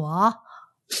memoir.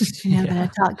 That I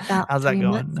talked about. How's that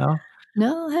going?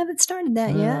 No, I haven't started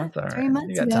that yet. That's all right. 3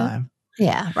 months ago. Time.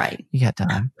 Yeah, right. You got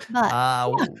time.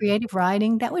 But creative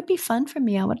writing, that would be fun for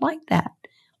me. I would like that.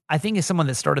 I think as someone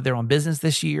that started their own business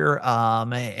this year,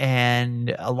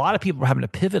 and a lot of people are having to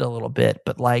pivot a little bit,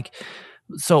 but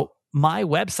so my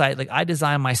website, like I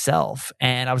designed myself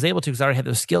and I was able to because I already had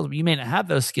those skills, but you may not have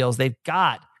those skills. They've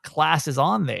got classes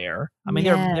on there.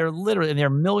 They're literally, there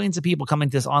are millions of people coming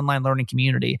to this online learning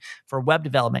community for web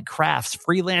development, crafts,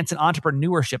 freelance, and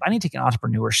entrepreneurship. I need to take an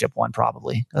entrepreneurship one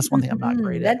probably. That's one thing I'm not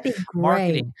great at. That'd be great.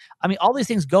 Marketing. All these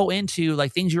things go into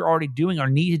like things you're already doing or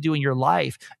need to do in your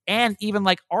life. And even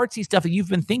like artsy stuff that you've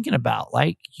been thinking about.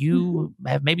 Like you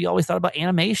have maybe always thought about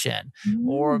animation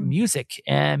or music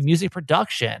and music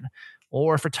production.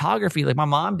 Or photography like my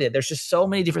mom did. There's just so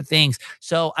many different things.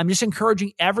 So I'm just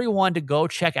encouraging everyone to go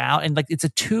check out. And it's a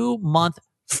 2-month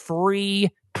free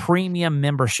premium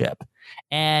membership.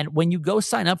 And when you go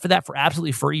sign up for that for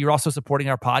absolutely free, you're also supporting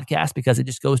our podcast because it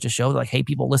just goes to show like, hey,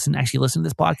 people actually listen to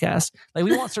this podcast. Like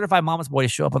we want Certified Mama's Boy to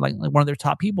show up on like one of their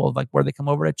top people, like where they come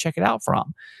over to check it out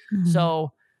from.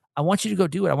 So I want you to go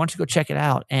do it. I want you to go check it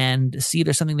out and see if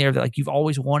there's something there that like you've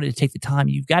always wanted to take the time.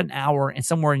 You've got an hour and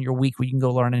somewhere in your week where you can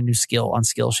go learn a new skill on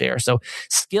Skillshare. So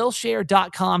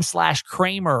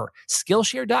Skillshare.com/Kramer,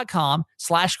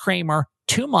 Skillshare.com/Kramer,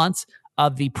 2 months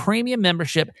of the premium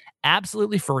membership,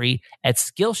 absolutely free at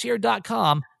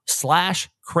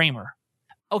Skillshare.com/Kramer.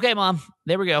 Okay, Mom.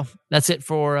 There we go. That's it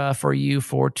for you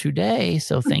for today.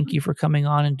 So thank you for coming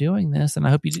on and doing this. And I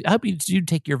hope you do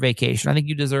take your vacation. I think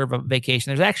you deserve a vacation.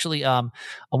 There's actually a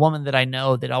woman that I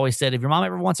know that always said, if your mom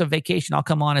ever wants a vacation, I'll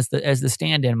come on as the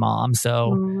stand-in mom. So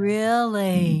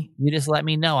really, you just let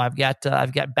me know. I've got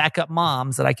backup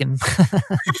moms that I can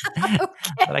that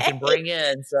I can bring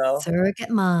in. So surrogate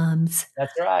moms.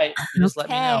 That's right. You just let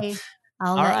me know.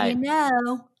 I'll All let right. you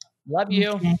know. Love you.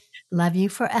 Okay. Love you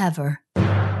forever.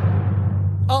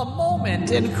 A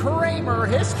moment in Kramer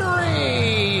history.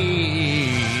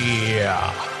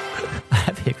 I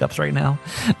have hiccups right now,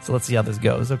 so let's see how this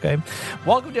goes, okay?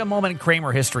 Welcome to A Moment in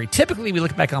Kramer history. Typically, we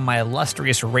look back on my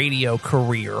illustrious radio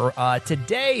career.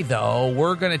 Today, though,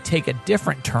 we're going to take a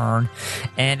different turn,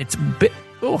 and it's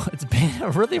been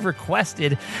a really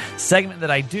requested segment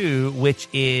that I do, which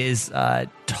is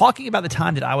talking about the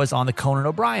time that I was on the Conan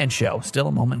O'Brien show. Still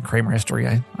a moment in Kramer history,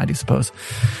 I do suppose.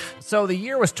 So the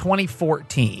year was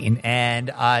 2014,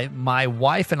 and my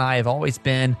wife and I have always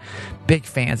been big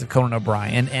fans of Conan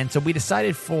O'Brien, and so we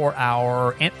decided for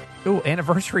our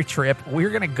anniversary trip, we're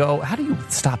going to go. How do you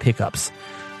stop hiccups?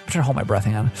 I'm trying to hold my breath.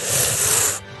 Hang on.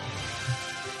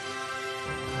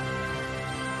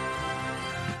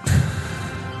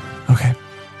 Okay.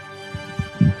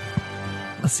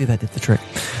 Let's see if that did the trick.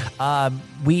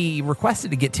 We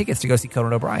requested to get tickets to go see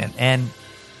Conan O'Brien, and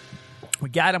we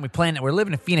got them. We planned it. We were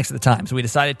living in Phoenix at the time, so we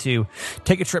decided to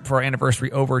take a trip for our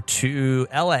anniversary over to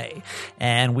L.A.,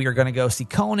 and we are going to go see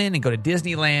Conan and go to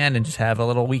Disneyland and just have a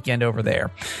little weekend over there.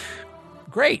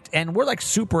 Great. And we're like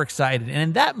super excited. And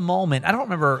in that moment, I don't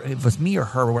remember if it was me or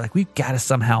her, but we're like, we've got to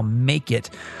somehow make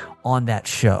it on that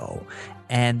show.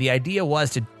 And the idea was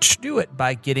to do it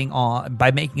by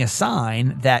making a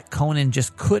sign that Conan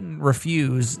just couldn't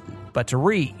refuse but to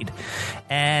read.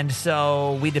 And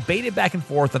so we debated back and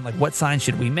forth on like, what sign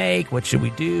should we make? What should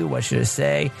we do? What should it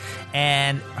say?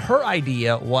 And her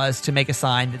idea was to make a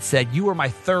sign that said, "You were my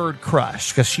third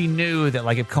crush," because she knew that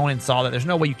like if Conan saw that, there's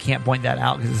no way you can't point that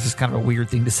out because it's just kind of a weird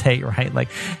thing to say, right? Like,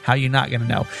 how are you not going to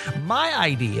know? My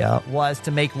idea was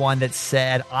to make one that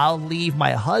said, "I'll leave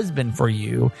my husband for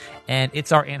you, and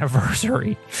it's our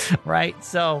anniversary," right?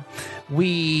 So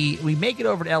we make it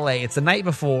over to LA. It's the night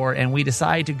before, and we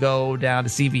decide to go down to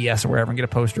CVS or wherever and get a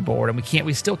poster board, and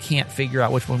we still can't figure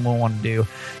out which one we want to do.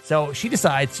 So she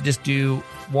decides to just do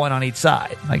one on each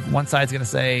side. Like, one side's going to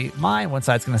say mine, one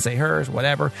side's going to say hers,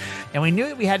 whatever. And we knew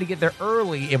that we had to get there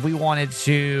early if we wanted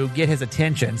to get his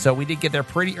attention. So we did get there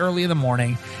pretty early in the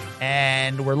morning,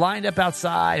 and we're lined up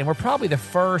outside, and we're probably the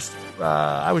first,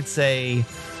 I would say,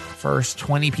 first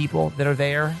 20 people that are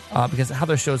there, because how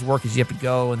those shows work is you have to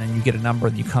go and then you get a number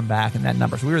and you come back and that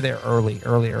number. So we were there early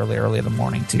in the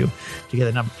morning to get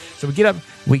a number. So we get up,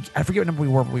 I forget what number we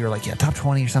were, but we were like, top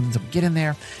 20 or something. So we get in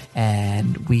there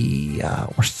and we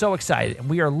were so excited, and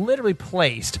we are literally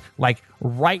placed like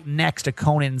right next to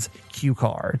Conan's cue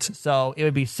cards. So it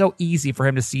would be so easy for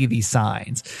him to see these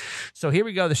signs. So here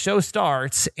we go. The show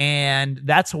starts, and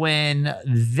that's when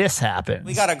this happens.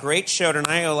 We got a great show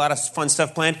tonight. A lot of fun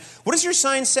stuff planned. What does your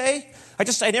sign say?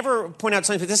 I never point out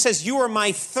signs, but this says, "You are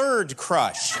my third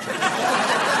crush."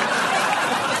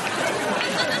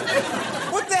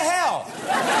 What the hell?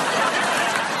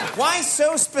 Why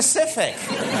so specific?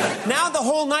 Now the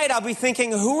whole night I'll be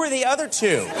thinking, who are the other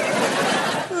two?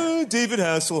 David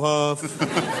Hasselhoff.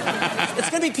 It's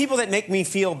going to be people that make me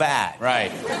feel bad.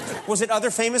 Right. Was it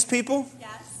other famous people?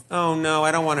 Yes. Oh, no,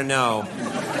 I don't want to know.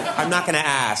 I'm not going to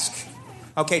ask.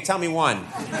 Okay, tell me one.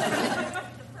 The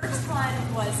first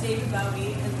one was David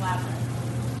Bowie in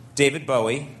Labyrinth. David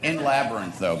Bowie. In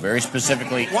Labyrinth, though, very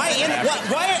specifically. Why?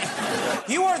 Why?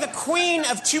 You are the queen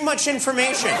of too much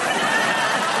information.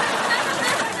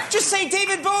 Just say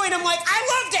David Bowie, and I'm like, I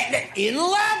loved it. In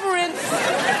Labyrinth.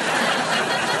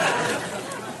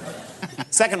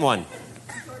 Second one.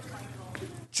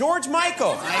 George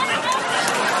Michael. Good night,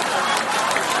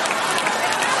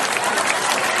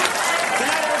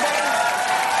 everybody.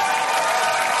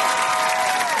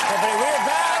 Everybody, we're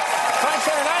back. Fine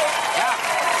show tonight. Yeah.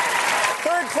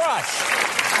 Third crush.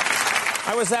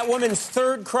 I was that woman's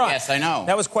third crush. Yes, I know.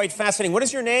 That was quite fascinating. What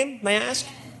is your name, may I ask?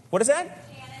 What is that?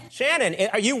 Shannon.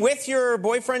 Are you with your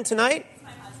boyfriend tonight?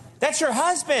 That's your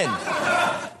husband.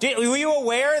 Were you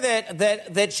aware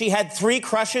that she had 3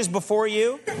 crushes before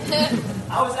you?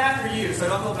 I was after you, so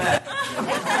don't feel bad.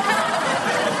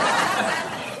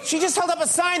 She just held up a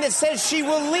sign that says she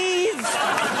will leave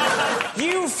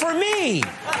you for me.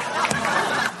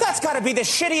 That's got to be the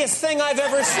shittiest thing I've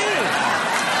ever seen.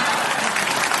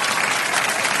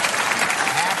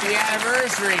 Happy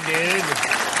anniversary, dude.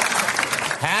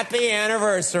 Happy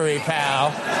anniversary,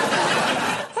 pal.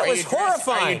 That was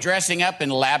horrifying. Are you dressing up in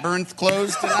labyrinth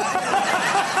clothes tonight?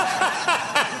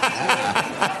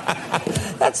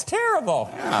 That's terrible.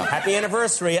 Oh. Happy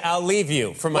anniversary. I'll leave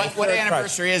you for my What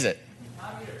anniversary is it?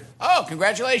 5 years. Oh,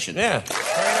 congratulations. Yeah.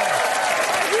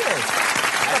 5 years.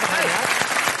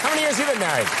 How many years have you been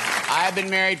married? I've been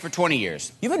married for 20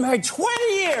 years. You've been married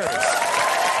 20 years. Although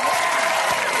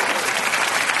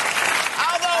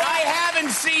I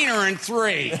haven't seen her in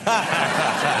 3.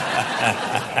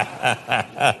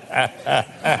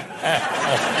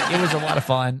 It was a lot of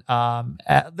fun.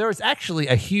 There was actually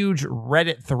a huge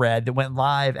Reddit thread that went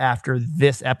live after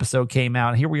this episode came out.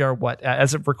 And here we are,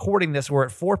 as of recording this, we're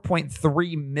at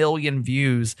 4.3 million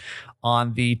views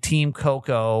on the Team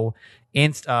Coco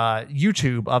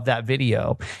YouTube of that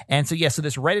video. And so, so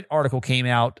this Reddit article came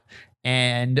out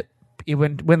and it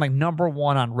went like number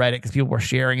 1 on Reddit because people were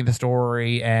sharing the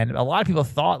story. And a lot of people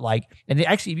thought and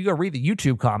actually, if you go read the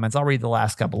YouTube comments, I'll read the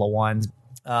last couple of ones.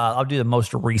 I'll do the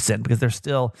most recent because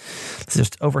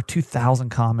there's over 2,000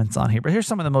 comments on here. But here's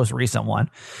some of the most recent one.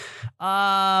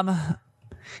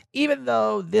 Even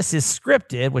though this is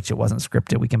scripted, which it wasn't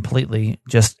scripted, we completely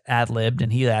just ad-libbed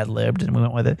and he ad-libbed and we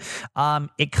went with it.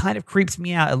 It kind of creeps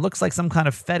me out. It looks like some kind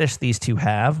of fetish these two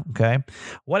have. Okay.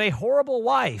 What a horrible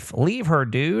wife. Leave her,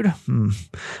 dude.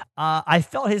 I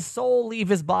felt his soul leave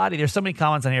his body. There's so many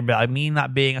comments on here about me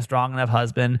not being a strong enough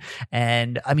husband.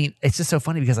 And I mean, it's just so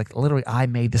funny because literally I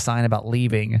made the sign about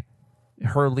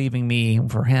her leaving me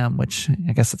for him, which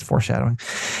I guess it's foreshadowing.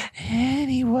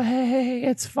 Anyway,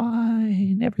 it's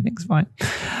fine. Everything's fine.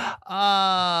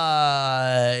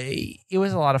 It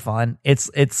was a lot of fun. It's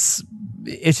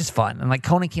just fun. And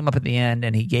Conan came up at the end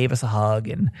and he gave us a hug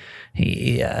and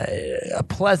a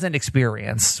pleasant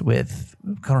experience with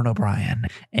Conan O'Brien.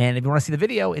 And if you want to see the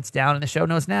video, it's down in the show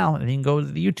notes now. And you can go to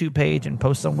the YouTube page and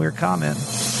post some weird comment.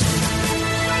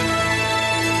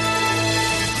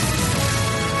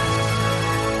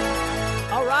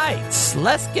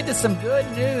 Let's get to some good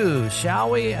news,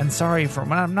 shall we? And sorry for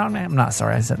I'm not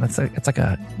sorry. I said it's like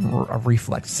a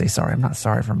reflex to say sorry. I'm not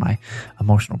sorry for my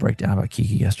emotional breakdown about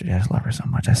Kiki yesterday. I just love her so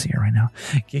much. I see her right now.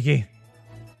 Kiki,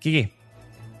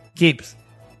 Keeps,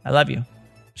 I love you.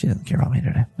 She doesn't care about me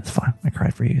today. It's fine. I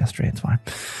cried for you yesterday. It's fine.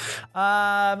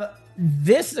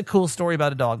 This is a cool story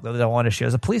about a dog, though, that I wanted to share.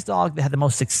 It's a police dog that had the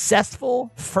most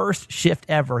successful first shift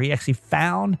ever. He actually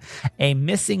found a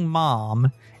missing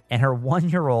mom and her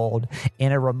 1-year-old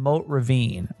in a remote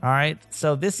ravine. All right.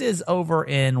 So this is over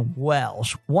in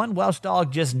Welsh. One Welsh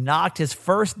dog just knocked his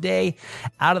first day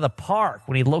out of the park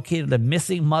when he located the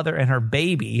missing mother and her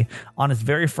baby on his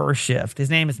very first shift. His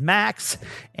name is Max,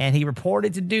 and he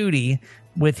reported to duty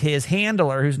with his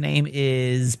handler, whose name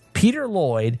is Peter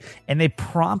Lloyd, and they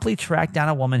promptly tracked down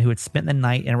a woman who had spent the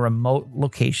night in a remote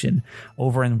location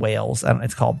over in Wales.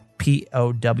 It's called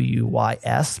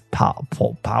P-O-W-Y-S,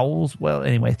 Powell's. Well,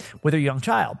 anyway, with her young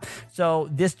child. So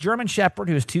this German Shepherd,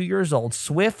 who is 2 years old,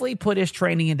 swiftly put his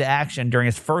training into action during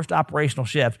his first operational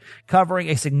shift, covering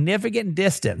a significant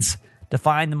distance to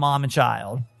find the mom and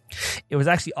child. It was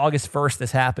actually August 1st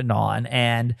this happened on,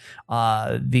 and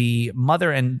the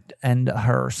mother and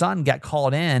her son got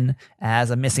called in as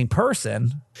a missing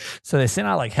person. So they sent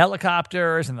out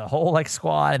helicopters and the whole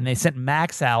squad, and they sent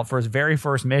Max out for his very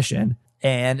first mission.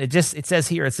 And it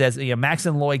says Max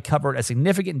and Lloyd covered a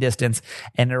significant distance,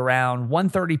 and around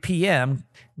 1:30 p.m.,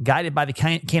 guided by the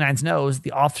canine's nose,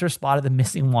 the officer spotted the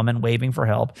missing woman waving for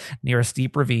help near a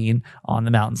steep ravine on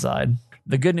the mountainside.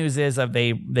 The good news is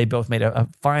they both made a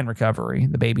fine recovery,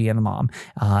 the baby and the mom.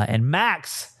 And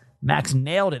Max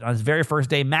nailed it on his very first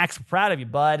day. Max, proud of you,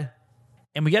 bud.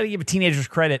 And we got to give teenagers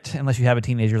credit, unless you have a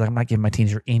teenager. I'm not giving my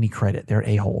teenager any credit. They're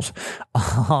a-holes.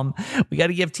 We got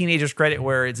to give teenagers credit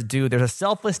where it's due. There's a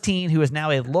selfless teen who is now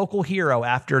a local hero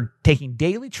after taking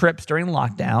daily trips during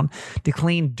lockdown to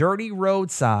clean dirty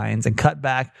road signs and cut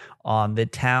back on the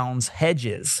town's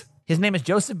hedges. His name is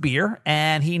Joseph Beer,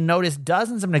 and he noticed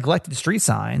dozens of neglected street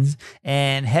signs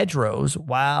and hedgerows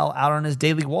while out on his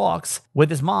daily walks with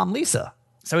his mom, Lisa.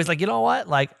 So he's like, you know what?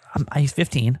 He's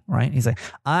 15, right? He's like,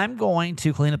 I'm going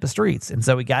to clean up the streets. And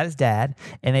so he got his dad,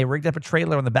 and they rigged up a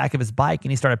trailer on the back of his bike,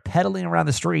 and he started pedaling around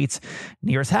the streets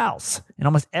near his house. And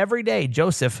almost every day,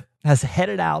 Joseph has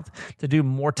headed out to do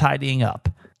more tidying up.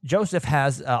 Joseph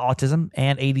has autism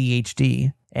and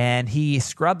ADHD, And he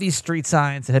scrubbed these street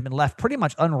signs that had been left pretty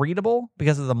much unreadable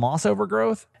because of the moss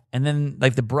overgrowth. And then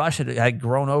like the brush had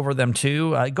grown over them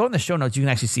too. Go in the show notes, you can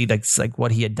actually see like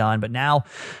what he had done. But now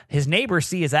his neighbors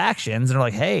see his actions and are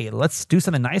like, hey, let's do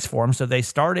something nice for him. So they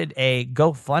started a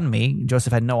GoFundMe.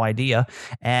 Joseph had no idea.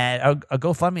 And a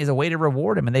GoFundMe is a way to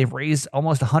reward him. And they've raised over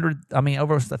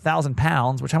 1,000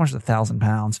 pounds, which how much is 1,000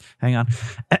 pounds? Hang on.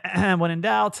 When in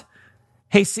doubt,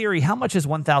 hey Siri, how much is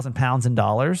 1,000 pounds in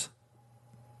dollars?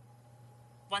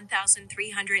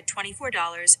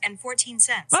 $1,324.14.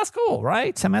 That's cool,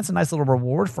 right? I mean, that's a nice little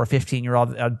reward for a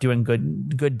 15-year-old doing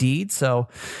good deeds. So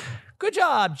good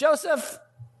job, Joseph.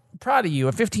 Proud of you.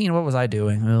 At 15, what was I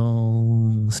doing?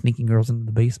 Oh, sneaking girls into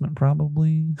the basement,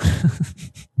 probably.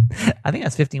 I think I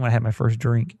was 15 when I had my first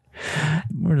drink.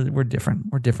 We're different.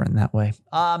 We're different in that way.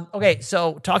 Okay,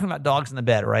 so talking about dogs in the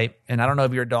bed, right? And I don't know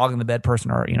if you're a dog in the bed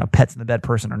person or pets in the bed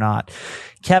person or not.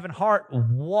 Kevin Hart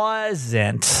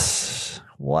wasn't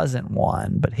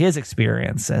one, but his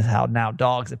experience is how now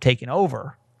dogs have taken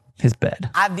over his bed.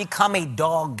 I've become a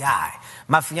dog guy.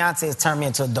 My fiance has turned me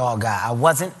into a dog guy. I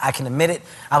wasn't, I can admit it.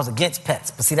 I was against pets,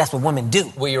 but see, that's what women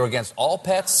do. Well, you were against all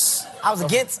pets? I was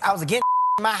against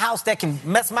my house that can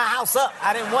mess my house up.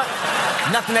 I didn't want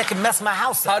nothing that can mess my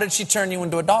house up. How did she turn you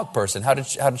into a dog person? How did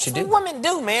she do? What women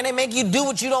do, man. They make you do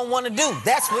what you don't want to do.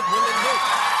 That's what women do.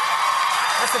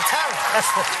 That's a talent.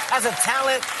 That's a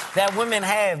talent that women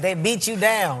have. They beat you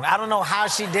down. I don't know how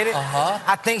she did it.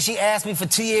 I think she asked me for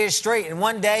 2 years straight. And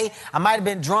one day, I might have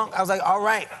been drunk. I was like, all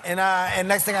right. And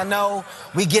next thing I know,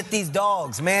 we get these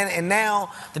dogs, man. And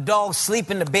now the dogs sleep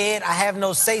in the bed. I have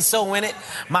no say-so in it.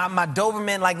 My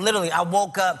Doberman, like literally, I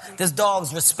woke up. This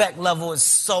dog's respect level is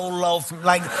so low.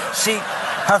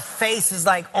 Her face is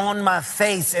like on my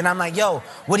face. And I'm like, yo,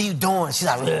 what are you doing? She's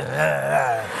like,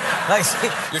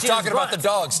 You're talking about the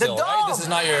dog still, right? This is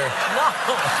not your... No.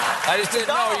 I just didn't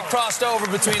know you crossed over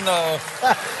between the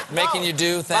making you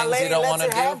do things you don't want to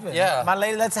do. Happen. Yeah. My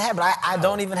lady lets it happen. I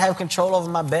don't even have control over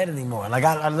my bed anymore. Like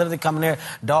I literally come in there,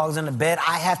 dogs in the bed.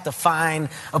 I have to find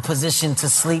a position to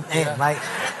sleep in. Yeah.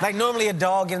 Like normally a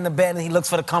dog in the bed and he looks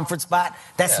for the comfort spot.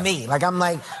 That's me. Like I'm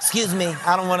like, excuse me,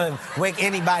 I don't want to wake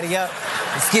anybody up.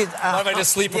 What if I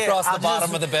just sleep across the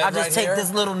bottom of the bed? I'll just take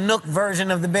this little nook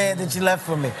version of the bed that you left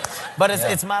for me. But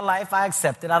it's my life. I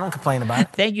accept it. I don't complain about it.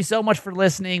 Thank you so much for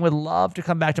listening. Would love to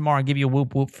come back tomorrow and give you a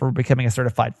whoop whoop for becoming a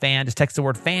certified fan. Just text the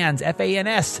word fans,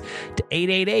 FANS, to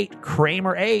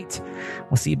 888-KRAMER8.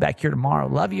 We'll see you back here tomorrow.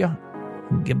 Love you.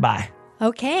 Goodbye.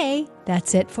 Okay,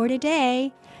 that's it for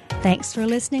today. Thanks for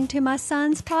listening to my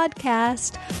son's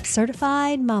podcast,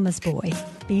 Certified Mama's Boy.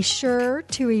 Be sure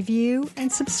to review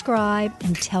and subscribe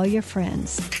and tell your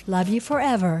friends. Love you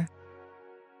forever.